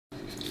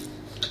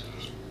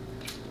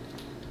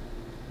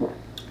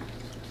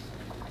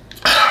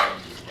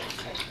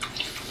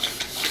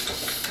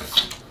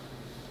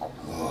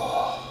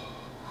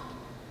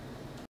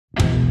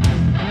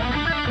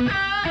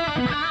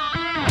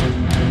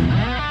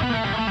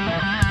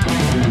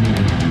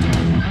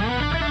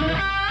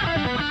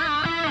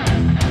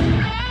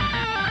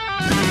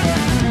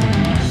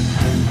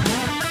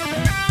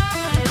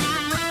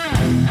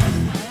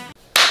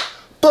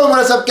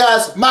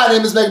guys? My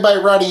name is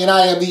Megabyte Ronnie and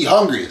I am the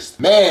hungriest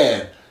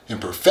man in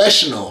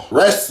professional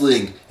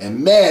wrestling.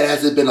 And man,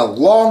 has it been a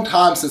long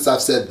time since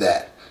I've said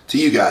that, to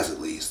you guys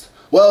at least.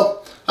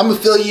 Well, I'm gonna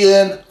fill you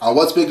in on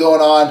what's been going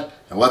on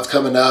and what's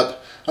coming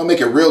up. I'll make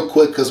it real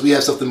quick because we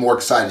have something more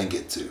exciting to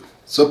get to.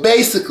 So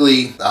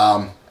basically,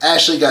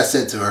 Ashley got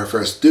sent to her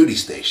first duty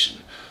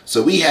station.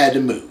 So we had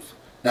to move.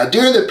 Now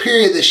during the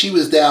period that she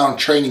was down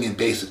training in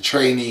basic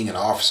training and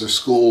officer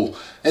school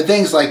and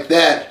things like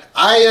that,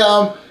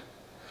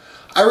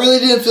 I really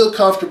didn't feel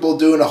comfortable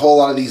doing a whole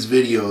lot of these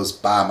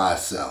videos by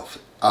myself.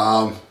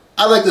 I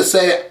like to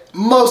say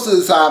most of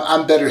the time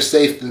I'm better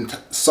safe than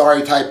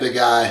sorry type of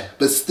guy,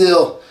 but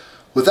still,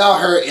 without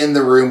her in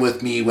the room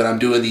with me when I'm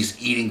doing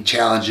these eating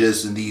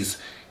challenges and these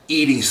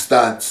eating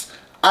stunts,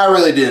 I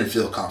really didn't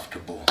feel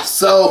comfortable.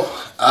 So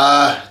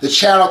the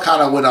channel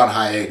kind of went on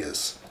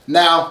hiatus.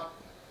 Now,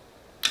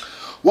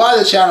 while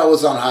the channel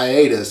was on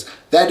hiatus,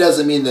 that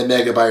doesn't mean that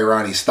Megabyte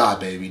Ronnie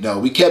stopped, baby. No,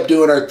 we kept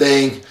doing our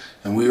thing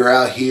and we were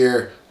out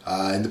here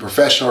in the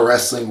professional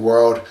wrestling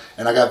world,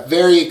 and I got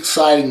very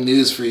exciting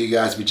news for you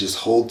guys, but just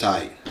hold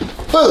tight.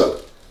 Boom!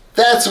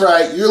 That's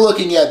right, you're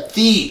looking at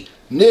the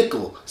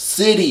Nickel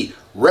City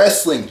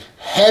Wrestling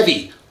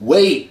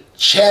Heavyweight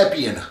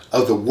Champion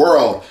of the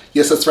world.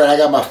 Yes, that's right, I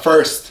got my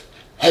first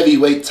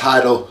heavyweight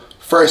title,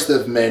 first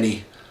of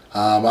many.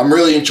 I'm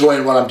really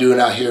enjoying what I'm doing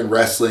out here in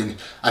wrestling.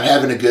 I'm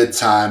having a good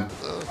time.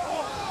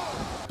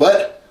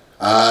 But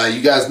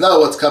you guys know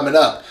what's coming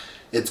up.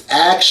 It's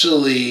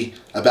actually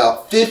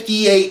about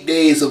 58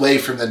 days away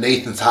from the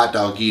Nathan's Hot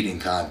Dog Eating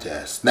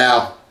Contest.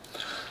 Now,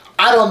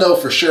 I don't know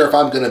for sure if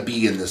I'm going to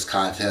be in this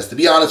contest. To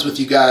be honest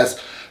with you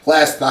guys,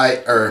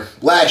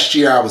 last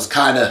year I was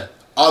kind of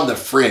on the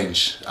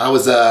fringe. I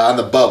was on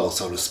the bubble,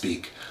 so to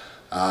speak.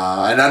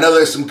 And I know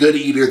there's some good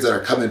eaters that are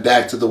coming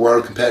back to the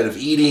world of competitive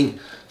eating.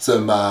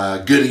 Some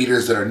good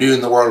eaters that are new in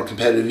the world of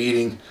competitive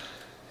eating.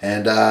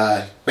 And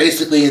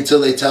basically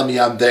until they tell me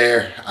I'm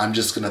there, I'm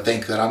just going to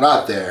think that I'm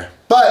not there.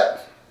 But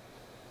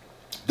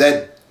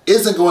that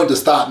isn't going to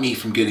stop me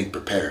from getting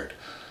prepared.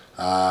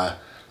 I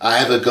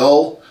have a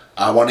goal.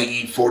 I want to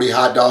eat 40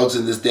 hot dogs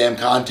in this damn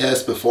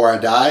contest before I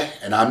die.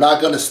 And I'm not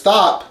going to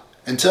stop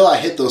until I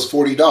hit those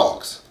 40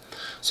 dogs.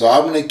 So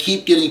I'm going to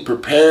keep getting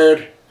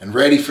prepared and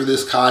ready for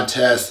this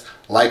contest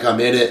like I'm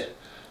in it.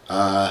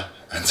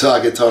 Until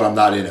I get told I'm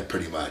not in it,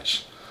 pretty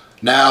much.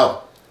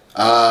 Now,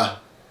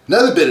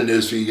 another bit of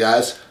news for you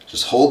guys.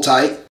 Just hold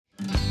tight.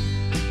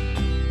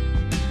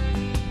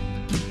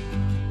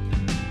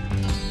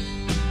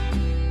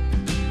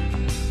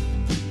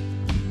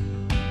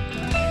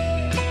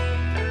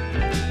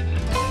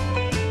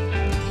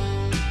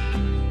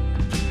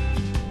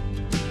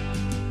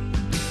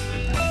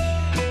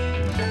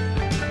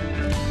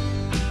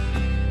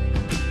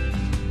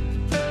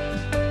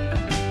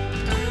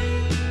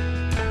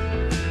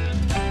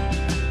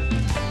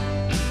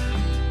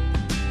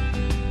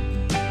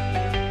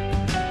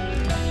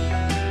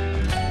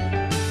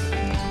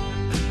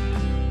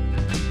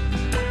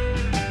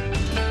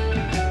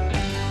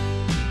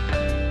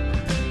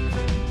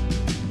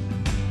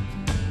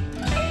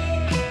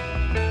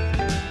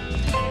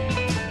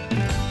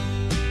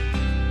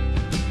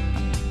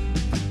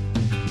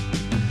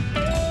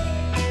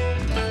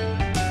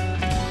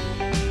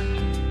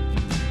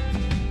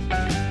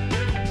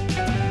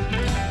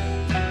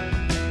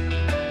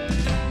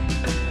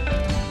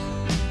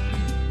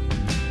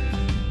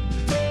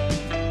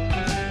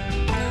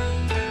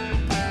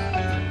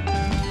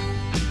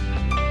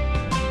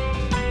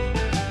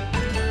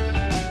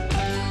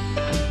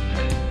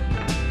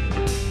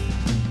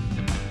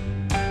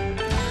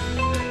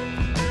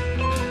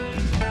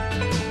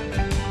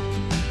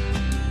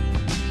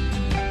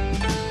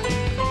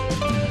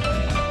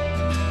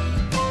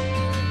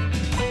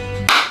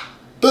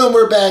 Boom,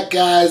 we're back,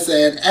 guys,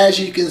 and as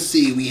you can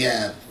see, we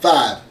have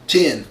 5,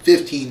 10,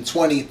 15,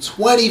 20,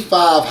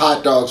 25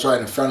 hot dogs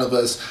right in front of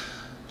us.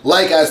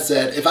 Like I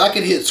said, if I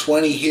can hit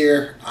 20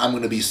 here, I'm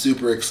going to be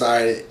super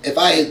excited. If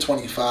I hit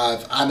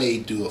 25, I may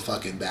do a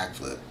fucking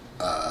backflip.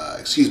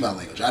 Excuse my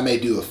language. I may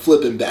do a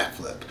flipping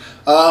backflip.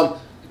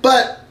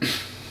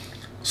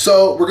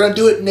 So we're going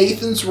to do it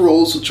Nathan's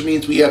rules, which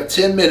means we have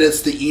 10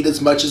 minutes to eat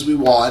as much as we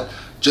want,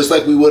 just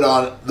like we would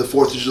on the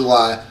 4th of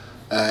July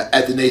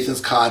at the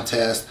Nathan's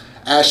contest.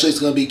 Ashley's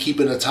going to be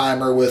keeping a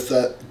timer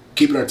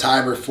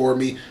for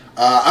me.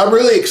 I'm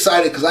really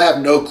excited because I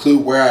have no clue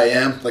where I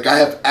am. Like, I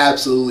have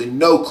absolutely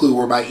no clue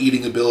where my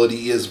eating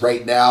ability is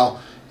right now,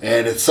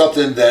 and it's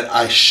something that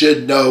I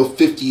should know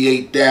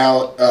 58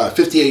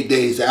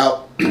 days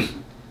out.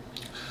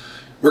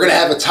 We're going to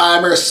have a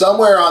timer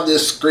somewhere on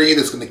this screen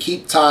that's going to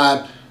keep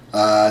time,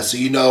 so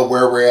you know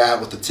where we're at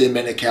with the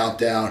 10-minute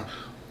countdown.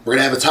 We're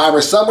going to have a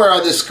timer somewhere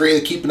on this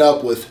screen keeping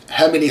up with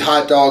how many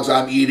hot dogs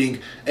I'm eating.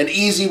 An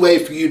easy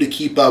way for you to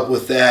keep up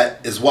with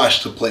that is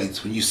watch the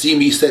plates. When you see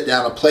me set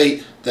down a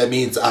plate, that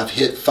means I've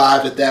hit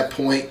 5 at that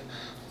point.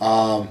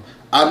 I'm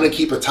going to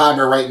keep a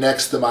timer right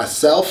next to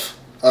myself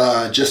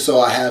just so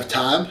I have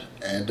time.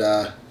 And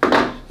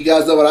you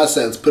guys know what I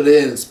said. Let's put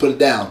it in. Let's put it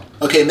down.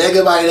 Okay,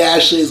 Megabyte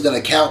Ashley is going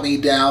to count me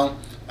down.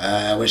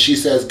 When she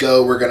says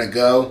go, we're gonna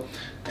go.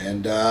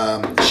 And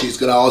she's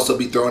gonna also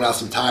be throwing out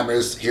some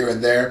timers here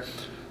and there.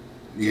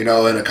 You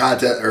know, in a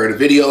content or in a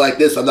video like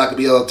this, I'm not gonna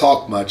be able to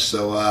talk much,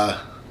 so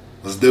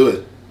let's do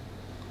it.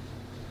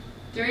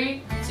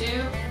 3, 2,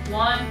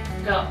 1,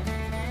 go.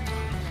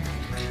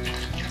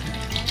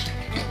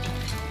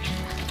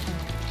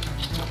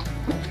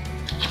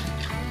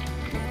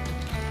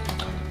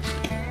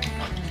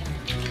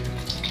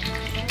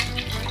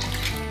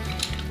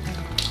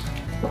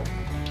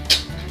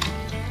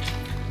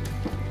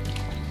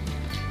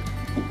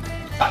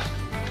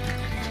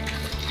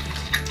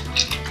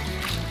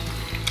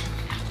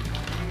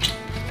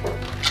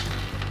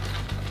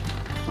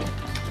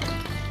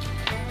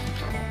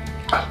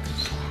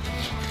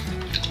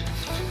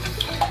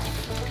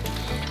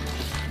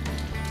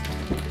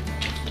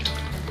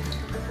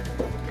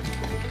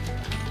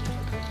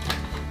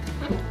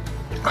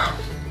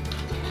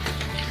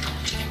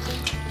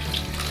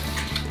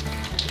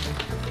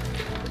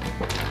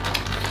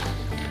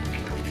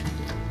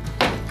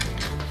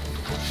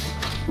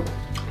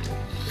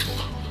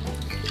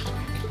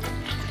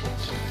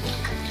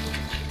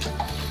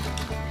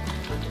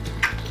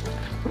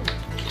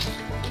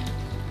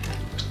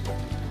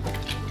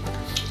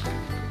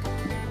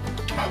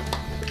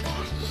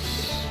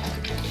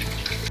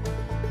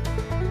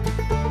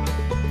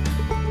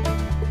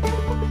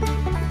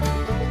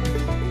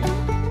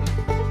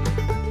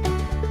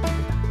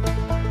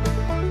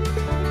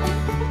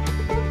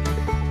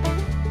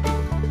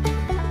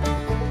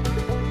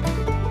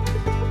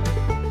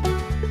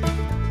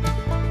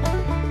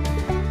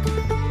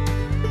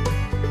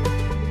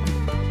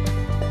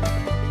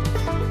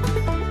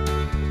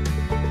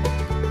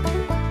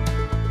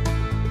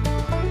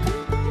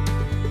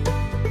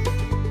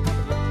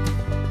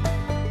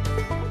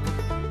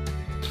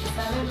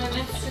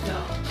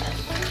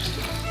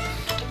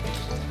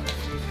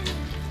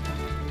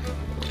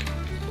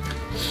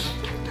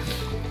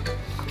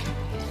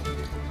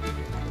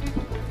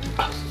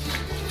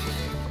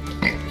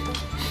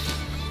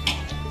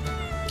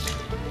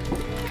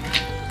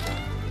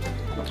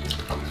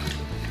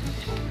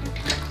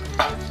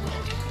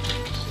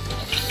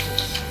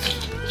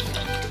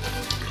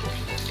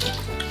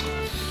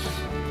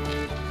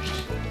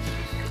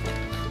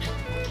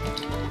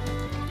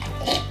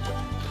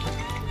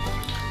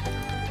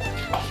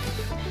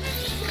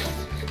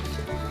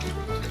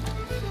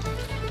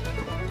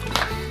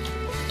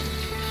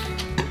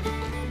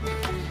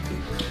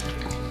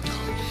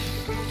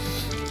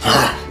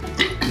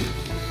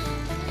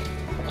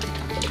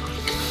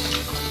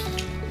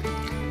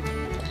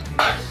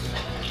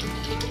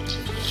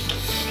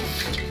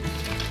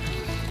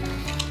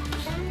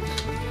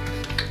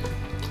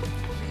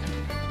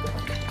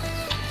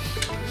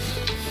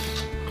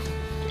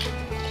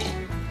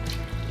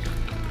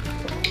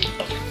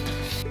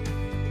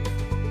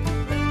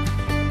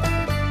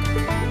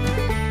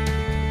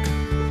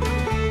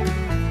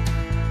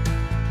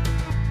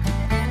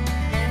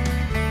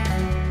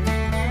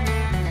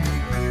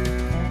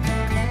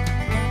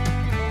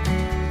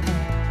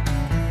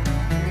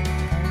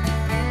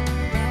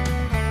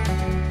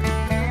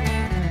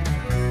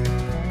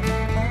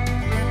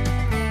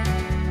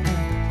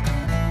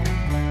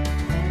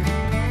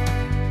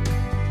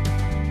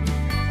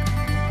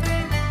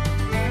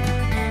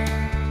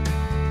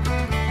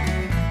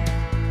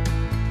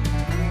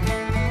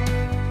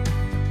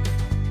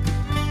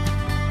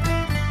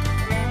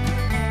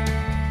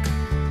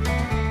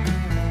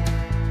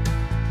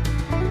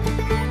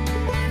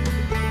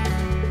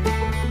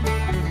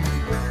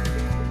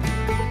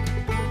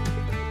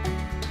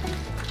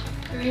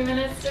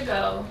 To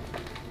go.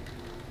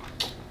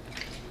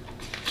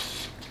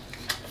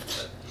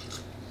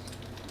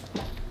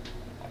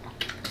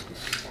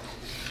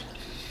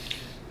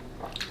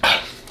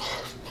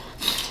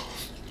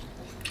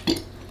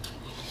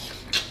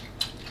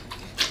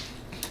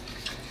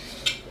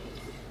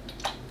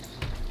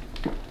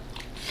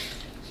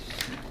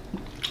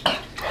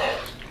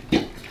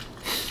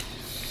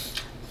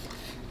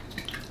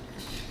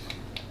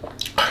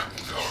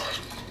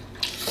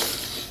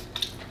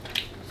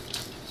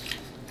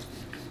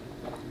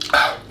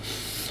 Ah.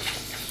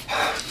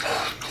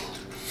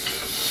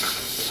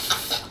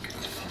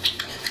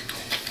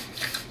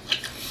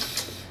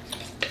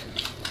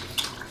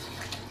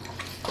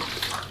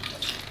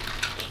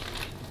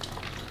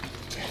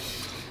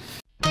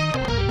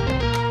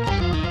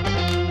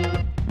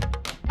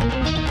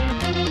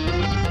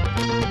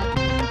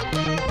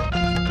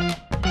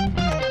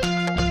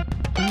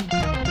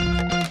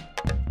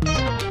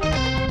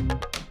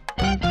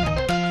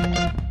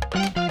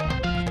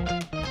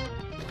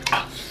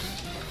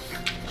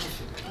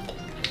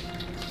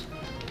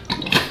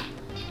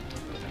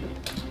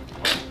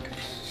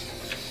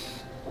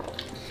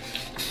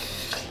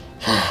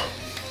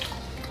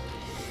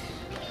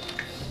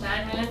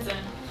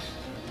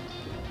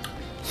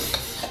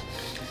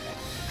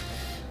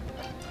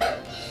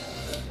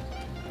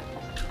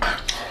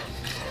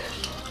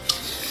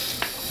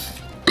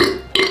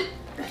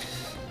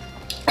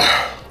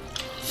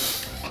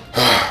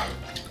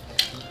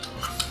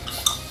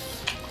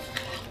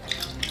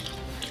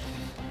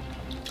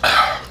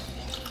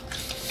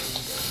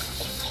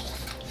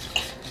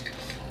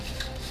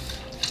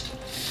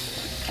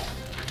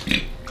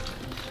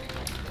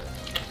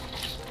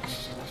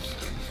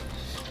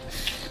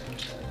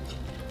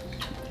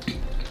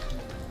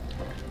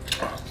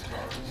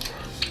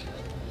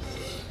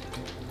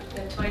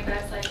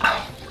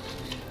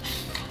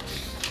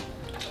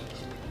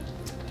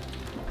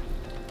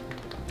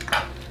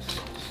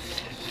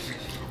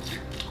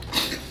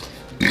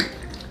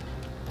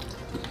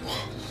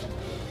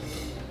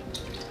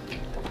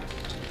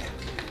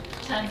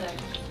 10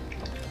 seconds.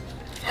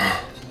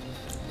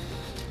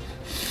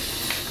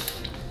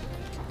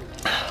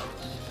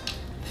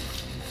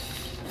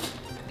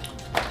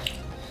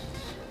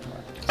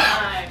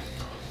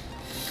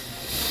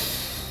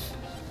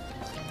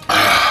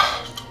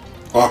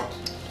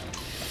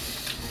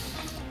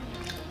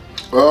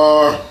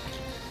 Oh.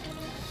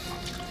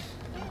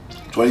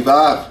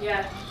 25.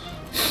 Yeah.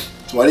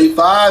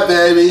 25,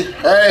 baby.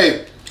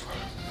 Hey.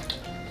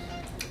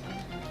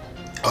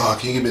 Oh,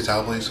 can you give me a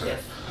towel, please?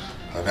 Yes.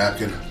 A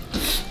napkin.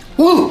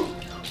 Woo!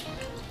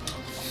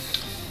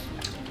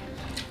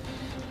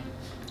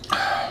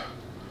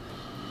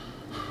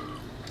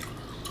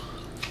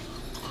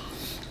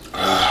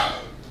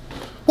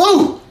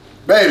 Woo!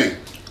 Baby.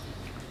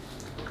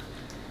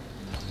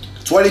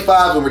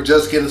 25 and we're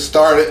just getting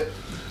started.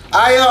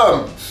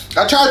 I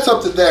tried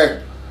something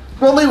there.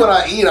 Normally when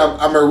I eat,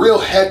 I'm a real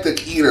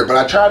hectic eater, but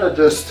I try to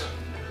just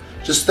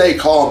stay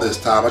calm this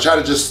time. I try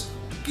to just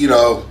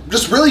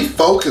really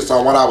focus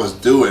on what I was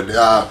doing.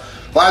 A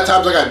lot of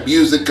times I got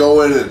music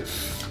going and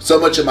so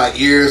much in my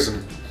ears,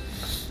 and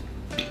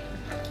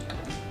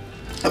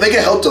I think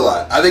it helped a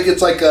lot. I think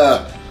it's like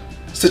a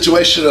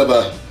situation of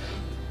the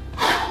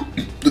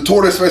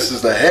tortoise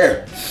versus the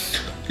hare.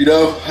 You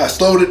know, I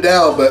slowed it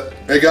down, but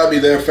it got me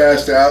there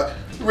fast out.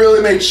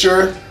 Really made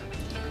sure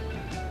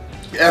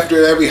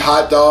after every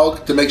hot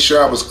dog to make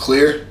sure I was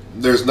clear.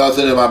 There's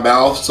nothing in my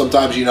mouth.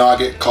 Sometimes, you know, I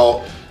get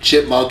caught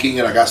chipmunking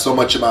and I got so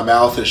much in my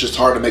mouth it's just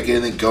hard to make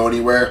anything go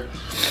anywhere.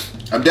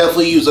 I'm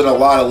definitely using a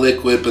lot of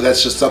liquid, but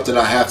that's just something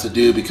I have to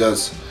do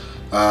because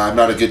I'm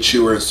not a good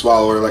chewer and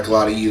swallower like a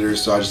lot of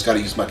eaters, so I just got to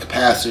use my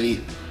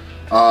capacity.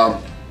 But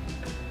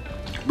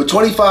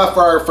 25 for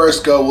our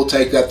first go, we'll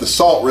take that. The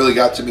salt really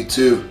got to me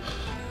too.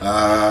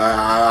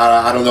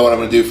 I don't know what I'm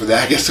gonna do for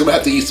that. I guess I'm gonna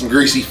have to eat some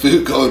greasy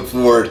food going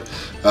forward.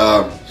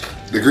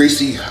 The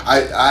greasy,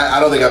 I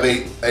don't think I've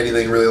ate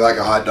anything really like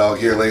a hot dog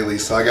here lately,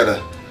 so I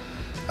gotta,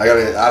 I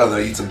don't know,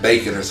 eat some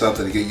bacon or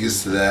something to get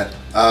used to that.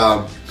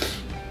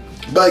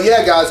 But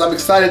yeah, guys, I'm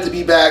excited to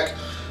be back.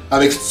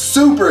 I'm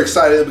super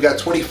excited. We got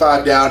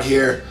 25 down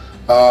here.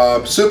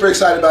 Super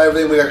excited about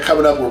everything we got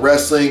coming up with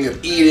wrestling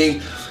and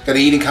eating. Got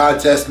an eating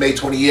contest May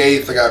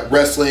 28th. I got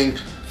wrestling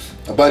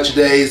a bunch of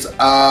days.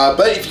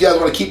 But if you guys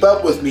want to keep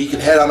up with me, you can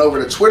head on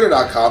over to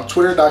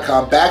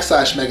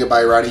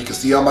twitter.com/Megabyte Ronnie. You can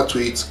see all my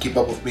tweets, keep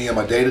up with me on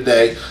my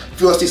day-to-day. If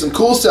you want to see some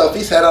cool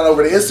selfies, head on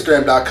over to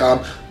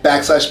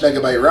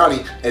Instagram.com/Megabyte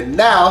Ronnie. And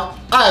now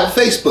I have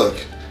Facebook.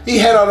 You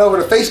head on over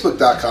to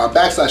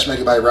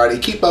Facebook.com/Megabyte Ronnie.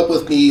 Keep up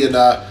with me and,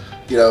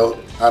 you know,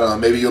 I don't know,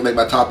 maybe you'll make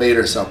my top 8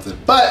 or something.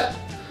 But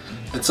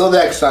until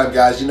next time,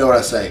 guys, you know what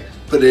I say.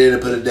 Put it in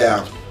and put it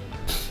down.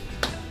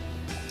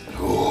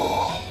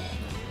 Oh.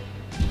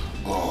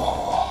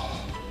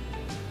 Oh.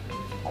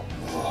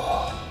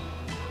 Oh.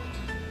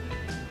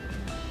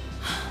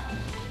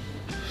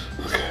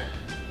 Okay.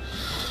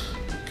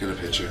 Get a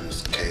picture of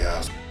this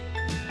chaos.